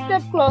there, one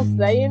step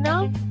closer,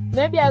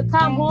 Maybe I'll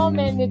come home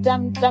and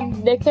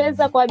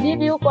nitamdekeza kwa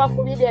bibi huko,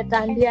 afu bibi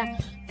ataambia,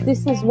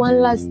 this is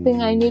one last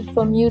thing I need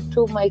from you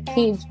two, my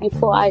kids,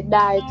 before I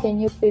die.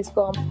 Can you please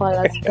go on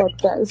Paula's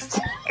podcast?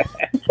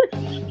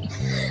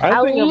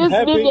 I will use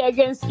Bibi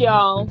against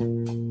y'all.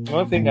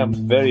 One thing, I'm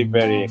very,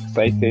 very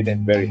excited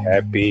and very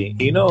happy.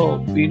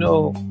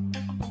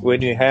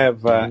 When you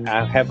have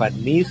I have a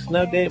niece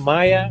nowadays,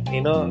 Maya.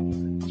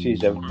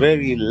 She's a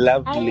very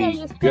lovely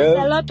you spend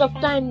girl. A lot of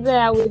time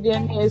there with your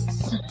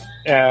niece.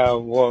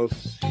 Well,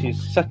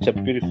 she's such a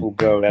beautiful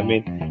girl. I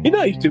mean,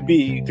 I used to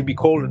be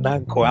called an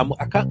uncle.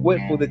 I can't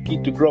wait for the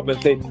kid to grow up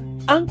and say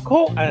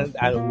uncle, and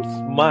I will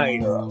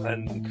smile.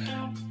 And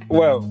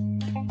well,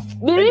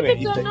 believe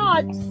it or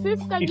not,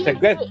 sister,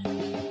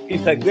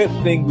 it's a great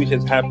thing which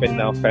has happened in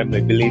our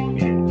family. Believe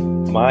me,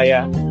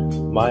 Maya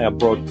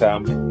brought a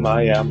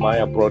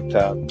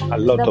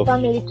lot the of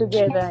family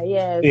together.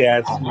 Yes.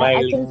 Yeah,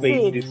 smiling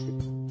faces.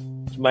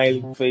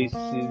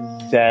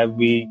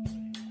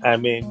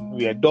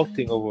 We're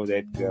adopting over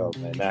that girl,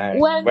 man.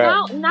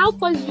 Now,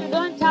 because you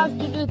don't have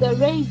to do the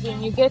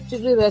raising, you get to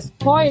do the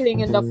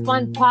spoiling and the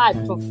fun part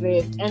of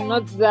it, and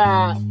not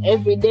the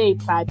everyday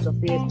part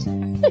of it.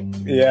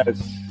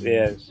 Yes.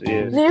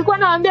 Nilikuwa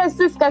naambia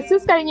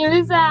sister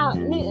niuliza,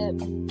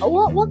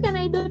 what can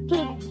I do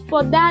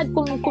for dad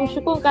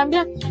kumshukuru?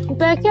 Kaambia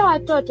mpelekea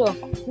watoto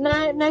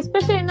na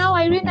especially now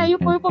Irina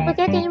yupo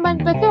peke yake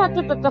nyumbani, mpelekea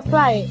watoto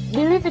tafurahi.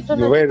 Believe it or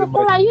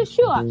not, are you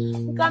sure?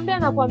 Kaambia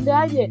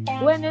nakwambiaje,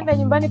 wewe nenda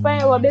nyumbani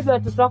pale wabebe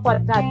watoto wako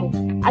watatu.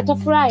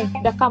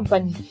 atafurahi the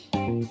company.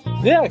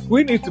 Yeah,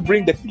 we need to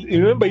bring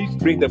remember he used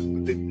to bring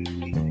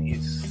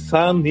his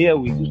son here.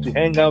 We used to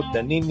hang out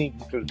and Nini.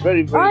 It was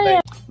very, very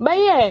nice. But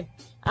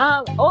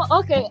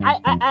okay.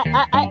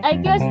 I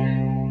guess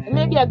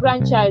maybe a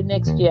grandchild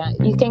next year.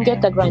 You can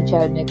get a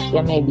grandchild next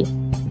year, maybe.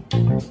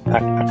 I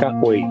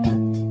can't wait.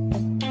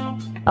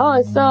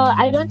 Oh, so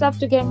I don't have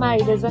to get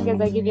married as long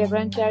as I give you a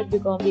grandchild. We're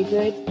gonna be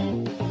good.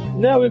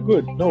 No, we're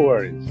good. No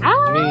worries.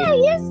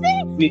 You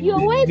see, you're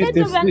way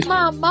better than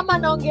mom. Mama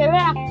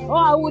naongelea. Oh,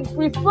 I would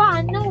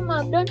prefer. No,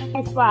 mom, don't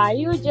prefer.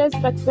 You just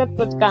accept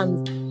what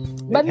comes.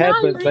 But now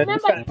you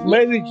remember,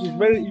 marriage is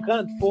very. You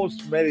can't force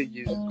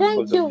marriages.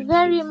 Thank you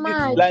very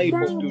much.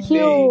 Thank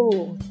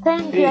you.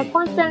 I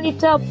constantly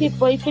tell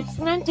people if it's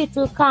meant, it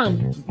will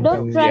come.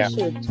 Don't rush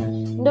it.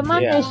 The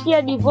man may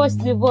share divorce.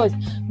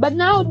 But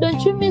now,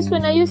 don't you miss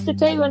when I used to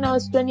tell you when I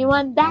was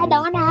 21, Dad, I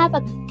want to have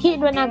a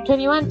kid when I'm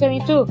 21,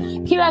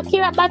 22. Kila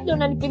bado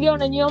unanipigia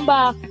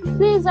unaniomba,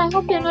 please, I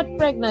hope you're not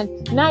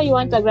pregnant. Now you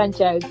want a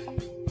grandchild.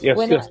 Yes,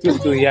 you're still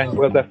too young.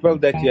 Well, I felt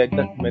that you had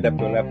not made up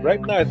your life.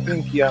 Right now, I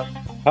think you're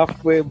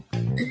halfway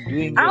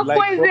doing your life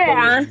properly.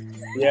 There.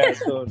 Yeah,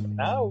 so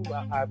now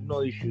I have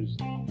no issues.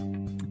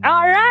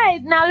 All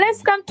right, now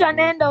let's come to an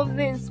end of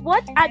this.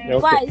 What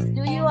advice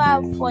do you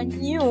have for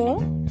new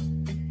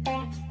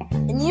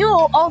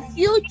or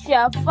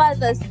future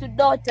fathers to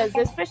daughters,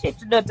 especially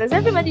to daughters?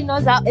 Everybody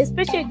knows how,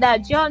 especially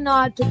that you all know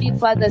how to be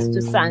fathers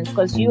to sons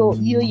because you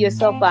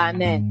yourself are a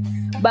man.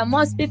 But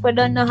most people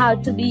don't know how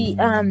to be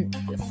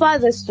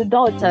fathers to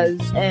daughters,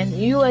 and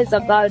you as a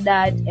girl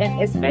dad,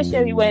 and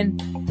especially when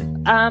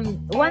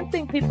one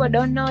thing people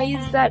don't know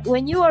is that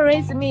when you were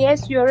raising me,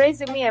 yes, you were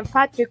raising me and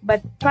Patrick,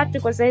 but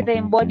Patrick was either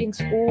in boarding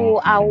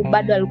school au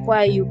bado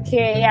alikuwa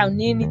UK au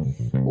nini.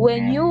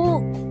 When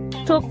you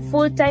took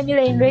full time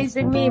in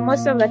raising me,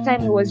 most of the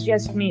time it was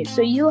just me.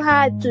 So you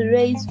had to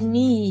raise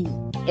me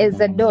as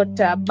a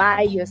daughter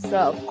by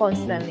yourself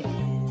constantly.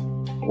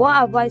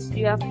 What advice do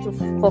you have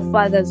for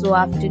fathers who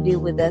have to deal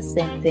with the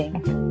same thing?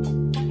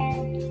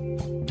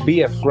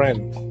 Be a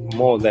friend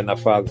more than a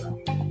father.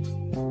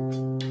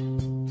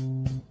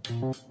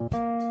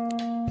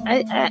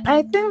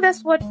 I think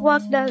that's what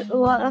worked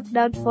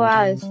out for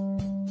us.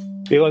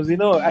 Because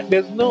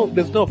there's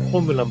no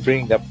formula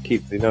bringing up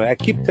kids. I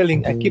keep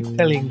telling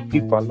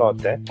people a lot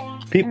that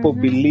people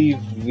believe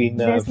in.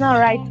 There's no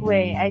right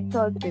way. I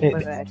told people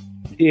that.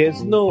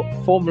 There's no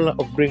formula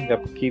of bringing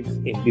up kids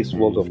in this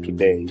world of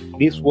today.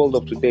 This world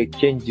of today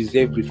changes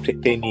every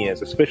 10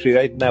 years, especially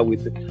right now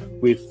with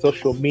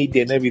social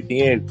media and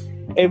everything else.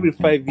 Every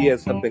 5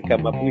 years something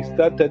come up. We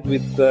started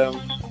with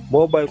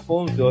mobile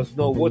phones. There was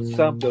no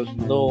WhatsApp. There was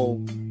no.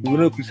 You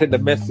know, you send a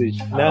message.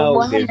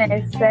 Now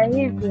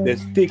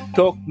there's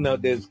TikTok. Now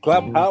there's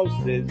Clubhouse.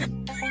 There's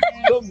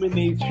so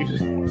many issues.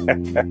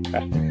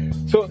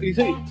 So you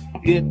see,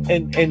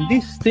 and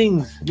these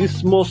things, these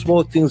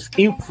small things,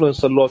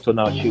 influence a lot on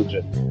our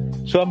children.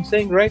 So I'm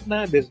saying right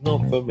now, there's no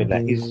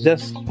formula. It's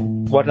just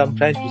what I'm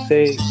trying to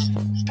say.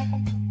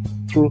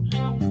 Through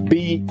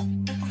be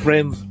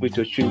friends with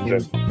your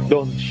children.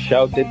 Don't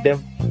shout at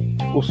them.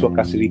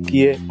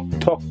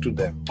 Talk to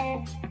them.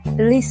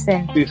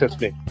 Listen.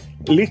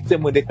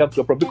 Listen when they come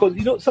to a problem,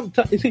 because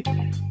sometimes you see,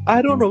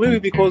 I don't know, maybe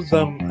because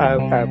I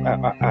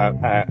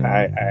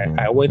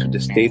went to the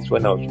States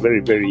when I was very,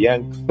 very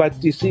young. But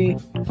you see,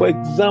 for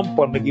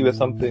example, I'm gonna give you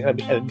something. Let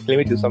me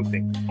tell you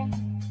something.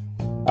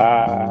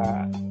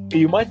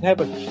 You might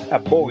have a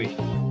boy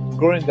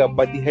growing up,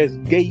 but he has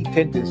gay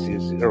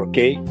tendencies.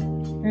 Okay.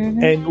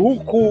 Mm-hmm. And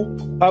huku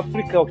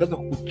Africa utaanza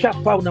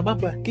kuchapa una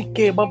mambo ya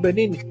kike mambo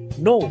nini.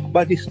 No,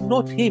 but it's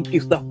not him,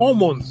 it's the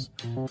hormones.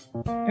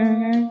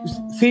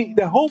 Mm-hmm. See,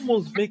 the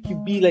hormones make you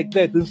be like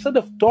that. Instead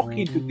of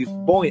talking to this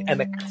boy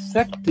and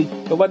accepting,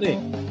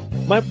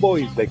 my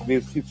boy is like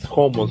this, it's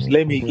hormones.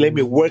 Let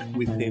me work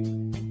with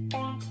him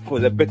for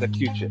the better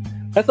future.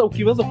 Sasa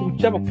ukianza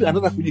kumchapa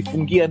anaanza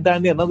kujifungia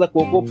ndani, anaanza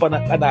kuogopa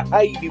na ana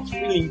hide his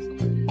feelings,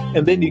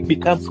 and then he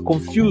becomes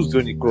confused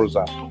when he grows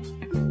up.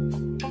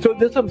 So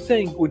that's what I'm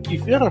saying.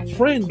 If you're a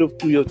friend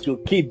to your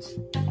kids,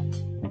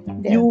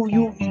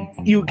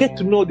 you get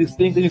to know these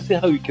things and you see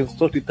how you can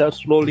sort it out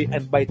slowly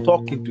and by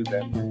talking to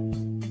them.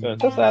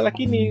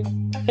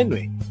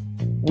 Anyway,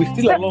 we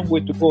still a long way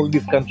to go in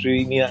this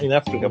country in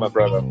Africa, my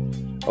brother.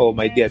 Oh,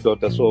 my dear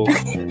daughter. So,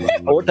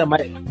 what am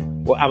I?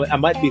 Well, I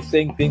might be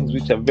saying things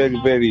which are very,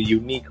 very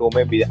unique or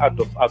maybe out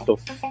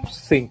of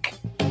sync.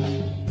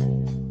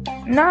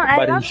 No,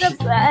 I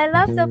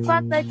love the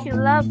fact that you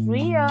love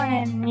Rio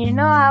and you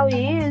know how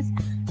he is,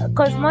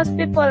 because most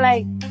people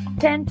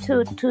tend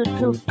to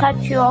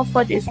cut you off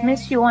or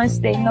dismiss you once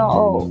they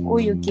know, who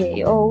you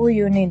gay or who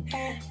you need.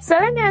 So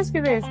let me ask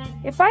you this: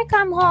 if I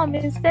come home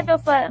instead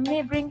of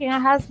me bringing a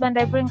husband,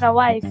 I bring a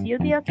wife, you'll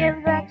be okay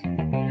with that?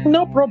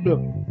 No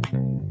problem.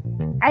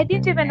 I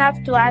didn't even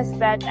have to ask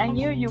that. I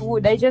knew you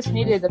would. I just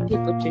needed the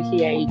people to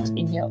hear it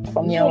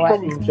from your wife.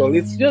 Problem,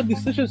 it's your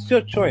decision, it's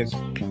your choice.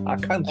 I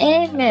can't.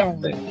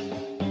 Amen.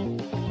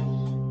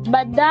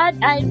 But Dad,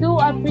 I do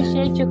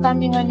appreciate you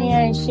coming on here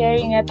and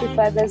sharing Happy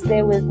Father's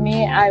Day with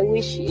me. I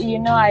wish,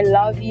 I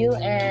love you,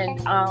 and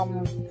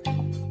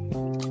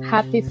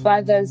Happy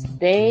Father's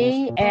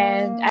Day.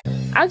 And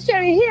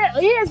actually,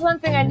 here's one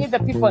thing I need the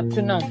people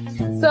to know.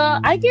 So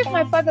I give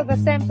my father the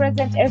same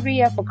present every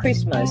year for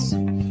Christmas.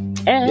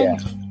 And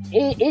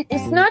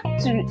it's not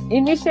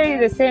initially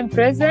the same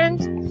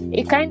present.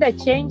 It kind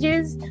of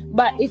changes,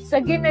 but it's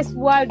a Guinness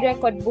World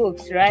Record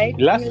books, right?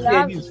 Last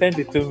year you sent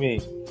it to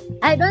me.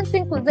 I don't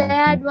think they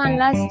had one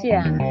last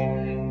year.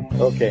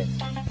 Okay.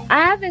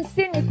 I haven't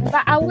seen it,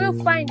 but I will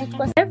find it,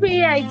 because every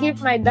year I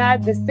give my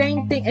dad the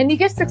same thing and he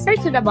gets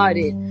excited about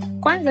it.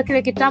 Kwanza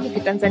kile kitabu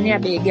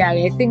kitanzania bei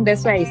ghali. I think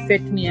that's why he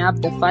set me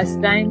up the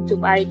first time to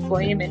buy it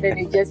for him, and then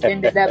it just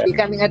ended up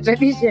becoming a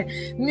tradition.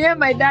 Me and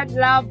my dad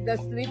loved the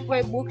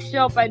Sleepaway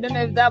bookshop. I don't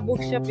know if that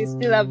bookshop is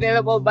still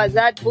available, but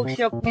that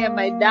bookshop, me and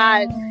my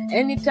dad,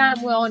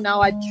 anytime we're on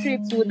our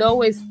trips, would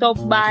always stop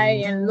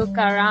by and look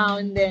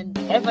around, and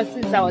ever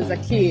since I was a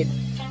kid.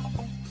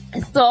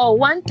 So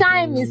one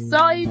time he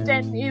saw it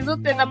and he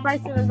looked at the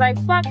price and was like,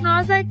 fuck no. I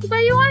was like, but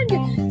you want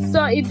it?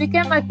 So it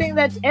became a thing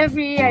that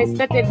every year I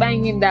started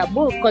buying in that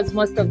book, because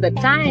most of the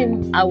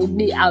time I would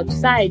be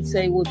outside, so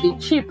it would be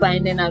cheaper,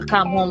 and then I'll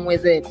come home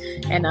with it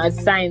and I'll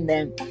sign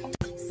them.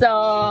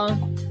 So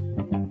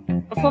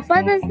for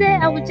Father's Day,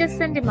 I would just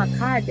send him a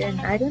card, and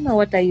I don't know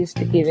what I used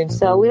to give him.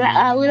 So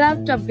I will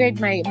have to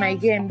upgrade my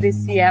game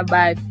this year,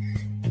 but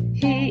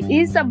he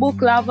is a book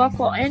lover.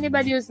 For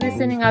anybody who's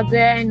listening out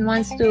there and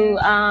wants to,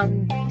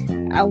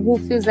 who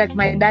feels like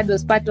my dad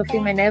was part of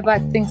him and ever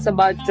thinks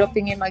about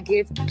dropping him a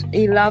gift,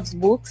 he loves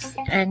books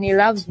and he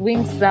loves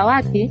Wings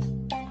Zawati.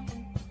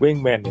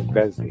 Wingman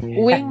Mbezi.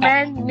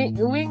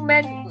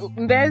 Wingman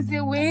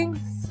Mbezi Wings.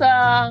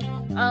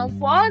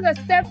 For all the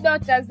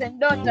stepdaughters and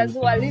daughters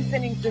who are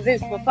listening to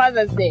this for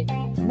Father's Day,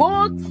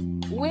 books,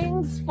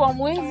 wings from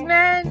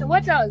Wingsman.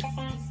 What else?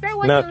 Say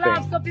what Nothing. you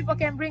love so people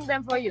can bring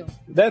them for you.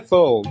 That's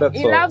all.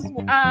 He loves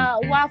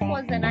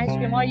waffles and ice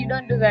cream, or you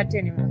don't do that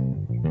anymore?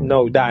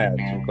 No, diet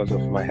because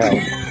of my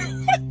health.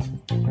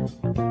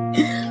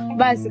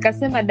 Basi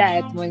kasema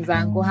diet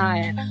mwenzangu,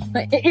 haya.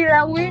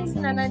 Ila wings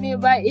na nani,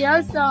 but he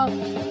also,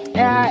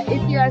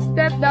 if you're a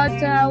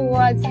stepdaughter who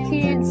has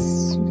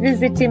kids,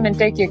 visit him and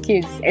take your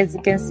kids. As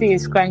you can see,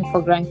 he's crying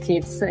for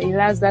grandkids, so he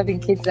loves having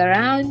kids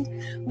around.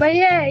 But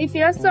yeah, if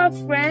you're also a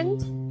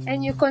friend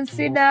and you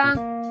consider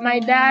my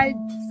dad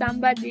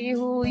somebody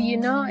who,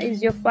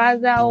 is your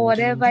father or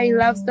whatever, he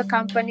loves the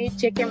company,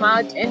 check him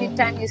out.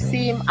 Anytime you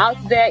see him out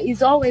there,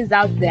 he's always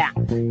out there.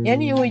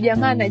 Yani huyu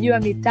jamaa anajua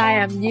mitaa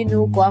ya mjini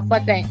huko,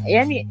 afuata.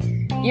 Yani,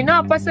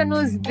 a person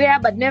who's there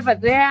but never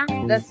there,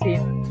 that's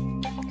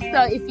him.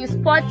 So if you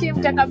spot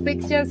him, take a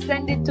picture,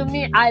 send it to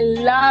me. I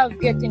love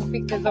getting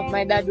pictures of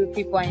my dad with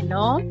people I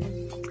know.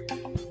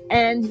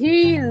 And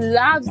he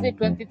loves it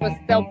when people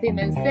stop him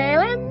and say,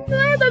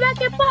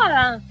 babake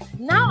Paula.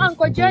 Now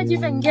Uncle George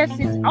even gets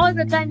it all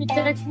the time. He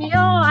tells me,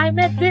 I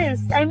met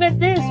this.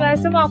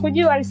 Wanasema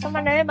wakujua,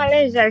 alisoma na yeye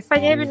Malaysia,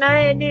 alifanya hivi na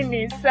yeye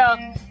nini. So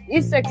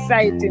it's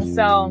exciting.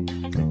 So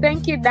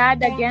thank you,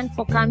 Dad, again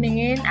for coming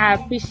in. I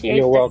appreciate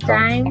You're welcome.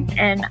 time,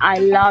 and I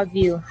love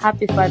you.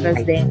 Happy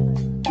Father's Day.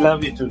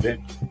 Love you too, then.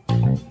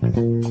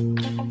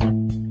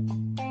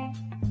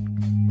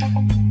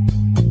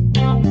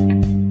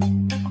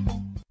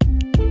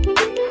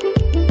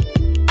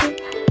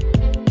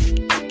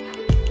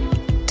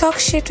 Talk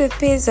Shit with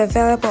P is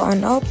available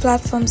on all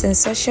platforms and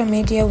social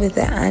media with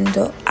the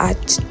handle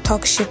at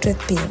Talk Shit with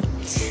P.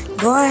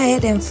 Go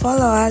ahead and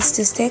follow us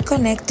to stay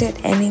connected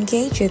and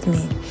engage with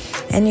me.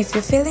 And if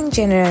you're feeling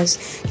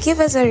generous,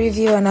 give us a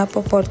review on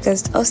Apple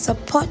Podcast or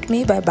support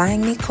me by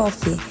buying me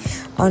coffee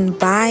on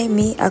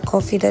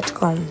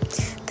buymeacoffee.com.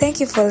 Thank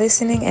you for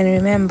listening, and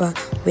remember,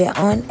 we're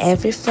on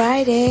every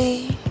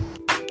Friday.